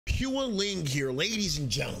Hua Ling here, ladies and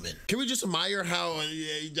gentlemen. Can we just admire how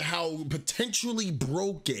potentially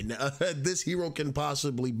broken this hero can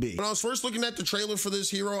possibly be? When I was first looking at the trailer for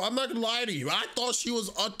this hero, I'm not gonna lie to you, I thought she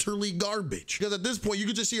was utterly garbage. Because at this point, you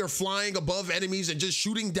could just see her flying above enemies and just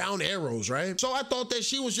shooting down arrows, right? So I thought that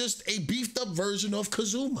she was just a beefed up version of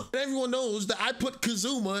Kazuma. And everyone knows that I put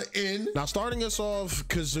Kazuma in. Now, starting us off,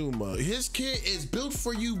 Kazuma. His kit is built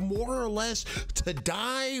for you more or less to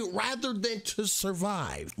die rather than to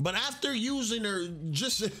survive. But after using her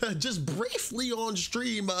just briefly on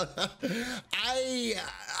stream, I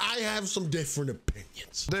have some different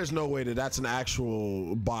opinions. There's no way that that's an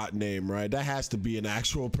actual bot name, right? That has to be an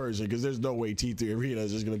actual person, because there's no way T3 Arena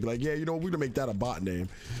is just gonna be like, yeah, you know, we're gonna make that a bot name.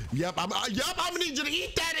 Yep, I'm gonna need you to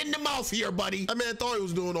eat that in the mouth here, buddy. That man thought he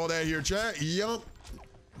was doing all that here, chat. Yup.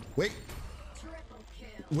 Wait.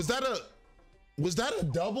 Was that a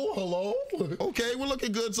double? Hello? Okay, we're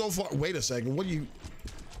looking good so far. Wait a second.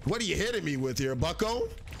 What are you hitting me with here, bucko?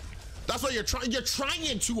 That's why you're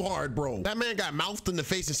trying too hard, bro. That man got mouthed in the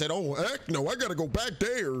face and said, oh, heck no, I gotta go back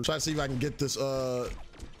there. Try to see if I can get this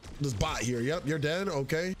bot here. Yep, you're dead.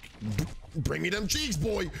 Okay. Bring me them cheeks,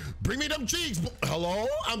 boy. Bring me them cheeks. Hello?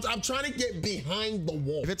 I'm trying to get behind the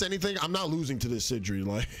wall. If it's anything, I'm not losing to this Sidri.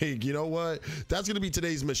 Like, you know what? That's gonna be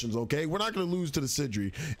today's missions, okay? We're not gonna lose to the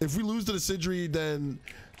Sidri. If we lose to the Sidri, then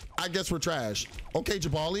I guess we're trash. Okay,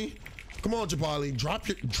 Jabali. Come on, Jabali. Drop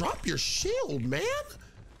your shield, man.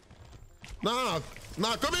 Nah,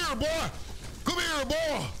 come here, boy. Come here,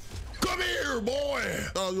 boy. Come here, boy.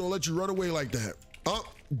 I was gonna let you run away like that. Oh,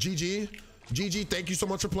 GG. GG, thank you so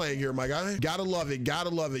much for playing here, my guy. Gotta love it, gotta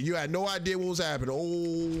love it. You had no idea what was happening.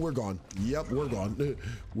 Oh, we're gone. Yep, we're gone.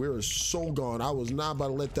 We're so gone. I was not about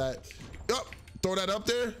to let that. Oh, throw that up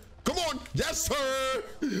there. Come on. Yes, sir.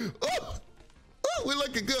 Oh, we're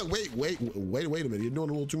looking good. Wait a minute. You're doing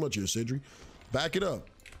a little too much here, Sidri. Back it up.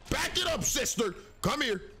 Back it up, sister. Come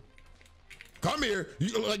here. Come here. You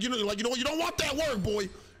don't want that word, boy.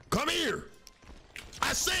 Come here.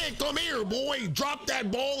 I said, come here, boy. Drop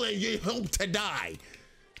that ball and you hope to die.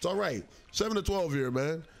 It's all right. 7-12 here,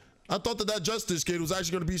 man. I thought that Justice kid was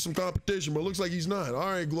actually going to be some competition, but it looks like he's not. All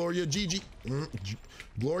right, Gloria. GG.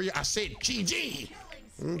 Gloria, I said GG.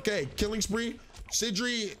 Okay, killing spree.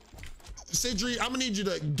 Sidri, I'm going to need you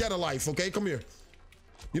to get a life, okay? Come here.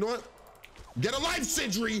 You know what? Get a life,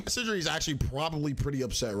 Sidri. Sidri is actually probably pretty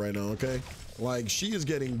upset right now, okay? Like, she is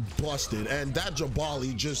getting busted, and that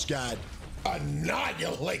Jabali just got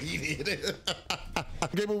annihilated.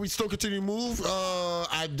 Okay, but we still continue to move.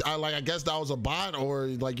 I guess that was a bot, or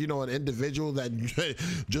like, you know, an individual that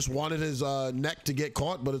just wanted his neck to get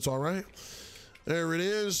caught, but it's all right. There it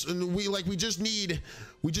is. And we just need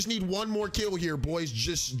one more kill here, boys.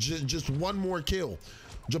 Just one more kill.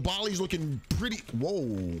 Jabali's looking pretty. Whoa,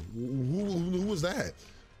 who was that?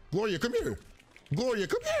 Gloria, come here. Gloria,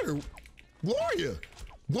 come here.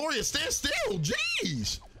 Gloria, stand still.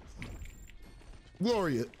 Jeez.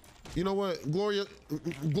 Gloria, you know what? Gloria,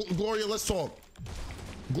 let's talk.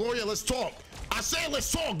 Gloria, let's talk. I said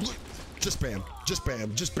let's talk. Just spam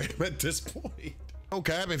at this point.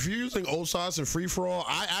 Okay, if you're using OSAS and free-for-all,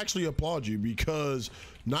 I actually applaud you, because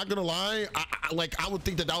not gonna lie, I would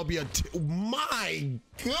think that would be my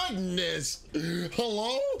goodness.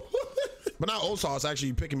 Hello? But now OSAS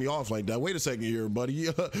actually picking me off like that. Wait a second here, buddy.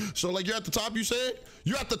 So like, you're at the top, you said?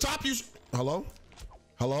 You're at the top, hello?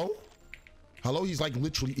 Hello? Hello? He's like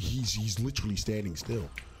literally, he's literally standing still.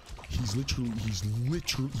 He's literally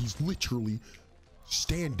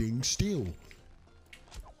standing still.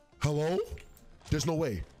 Hello? There's no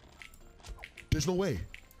way. There's no way.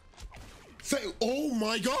 Say, oh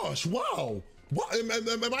my gosh, wow. What,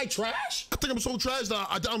 am I trash? I think I'm so trash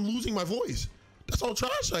that I'm losing my voice. That's how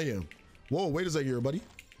trash I am. Whoa, wait a second here, buddy.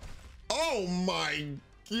 Oh my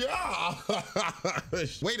God.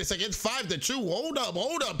 Wait a second, it's 5-2.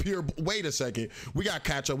 Hold up here. Wait a second. We gotta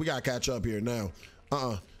catch up here now.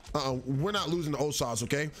 We're not losing to OSAS,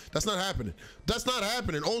 okay? That's not happening. That's not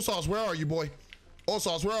happening. OSAS, where are you, boy?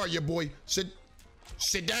 OSAS, where are you, boy?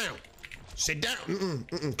 Sit down. Sit down.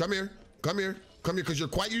 Come here, because you're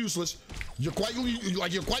quite useless. You're quite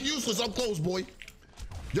useless up close, boy.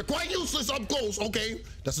 You're quite useless up close. Okay,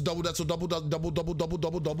 that's a double.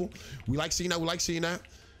 Double. We like seeing that.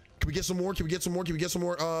 Can we get some more? You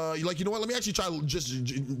know what? Let me actually try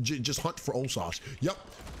just hunt for OSAS. Yep.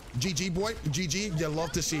 GG, boy. GG. You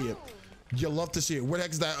love to see it. Where the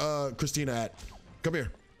heck is that Christina at? Come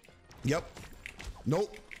here. Yep.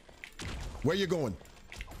 Nope. Where you going?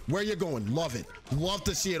 Love it. Love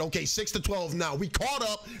to see it. Okay, 6-12 now. We caught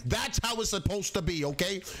up. That's how it's supposed to be,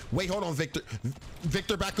 okay? Wait, hold on, Victor.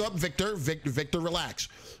 Victor, back up. Victor, relax.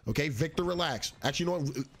 Okay, Victor, relax. Actually, you know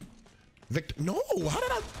what? Victor, no, how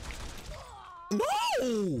did I?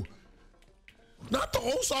 No, not the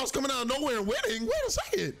old sauce coming out of nowhere and winning. Wait a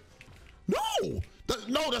second. No,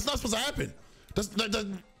 no, that's not supposed to happen. That's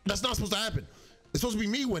not supposed to happen. It's supposed to be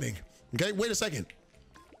me winning. Okay, wait a second.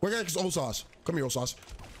 We're gonna get old sauce. Come here, old sauce.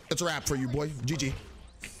 It's a wrap for you, boy. GG.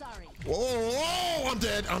 Sorry. Oh, I'm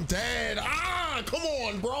dead. I'm dead. Ah, come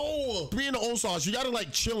on, bro. Being the old sauce, you gotta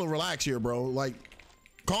like chill and relax here, bro. Like,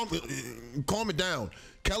 calm it down.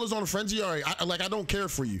 Keller's on a frenzy. All right, I don't care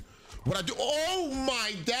for you. What I do? Oh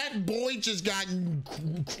my, that boy just got.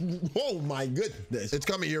 Oh my goodness. It's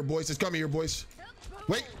coming here, boys. It's coming here, boys.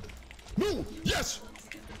 Wait. No. Yes.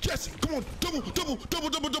 Yes. Come on. Double, double, double,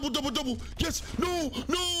 double, double, double, double. Yes. No.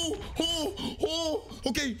 No. Oh. Oh.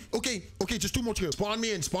 Okay. Okay. Okay. Just 2 more kills. Spawn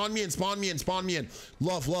me in. Spawn me in. Spawn me in. Spawn me in.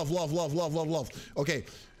 Love. Love. Love. Love. Love. Love. Love. Okay.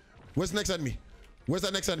 Where's the next enemy? Where's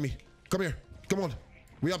that next enemy? Come here. Come on.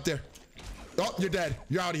 We up there. Oh, you're dead.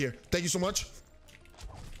 You're out of here. Thank you so much.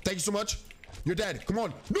 Thank you so much. You're dead. Come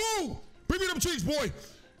on. No! Bring me them cheeks, boy.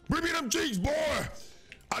 Bring me them cheeks, boy.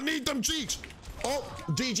 I need them cheeks. Oh,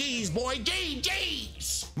 GG's, boy.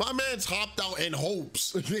 GG's. My man's hopped out in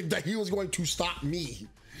hopes that he was going to stop me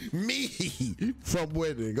from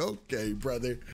winning. Okay, brother.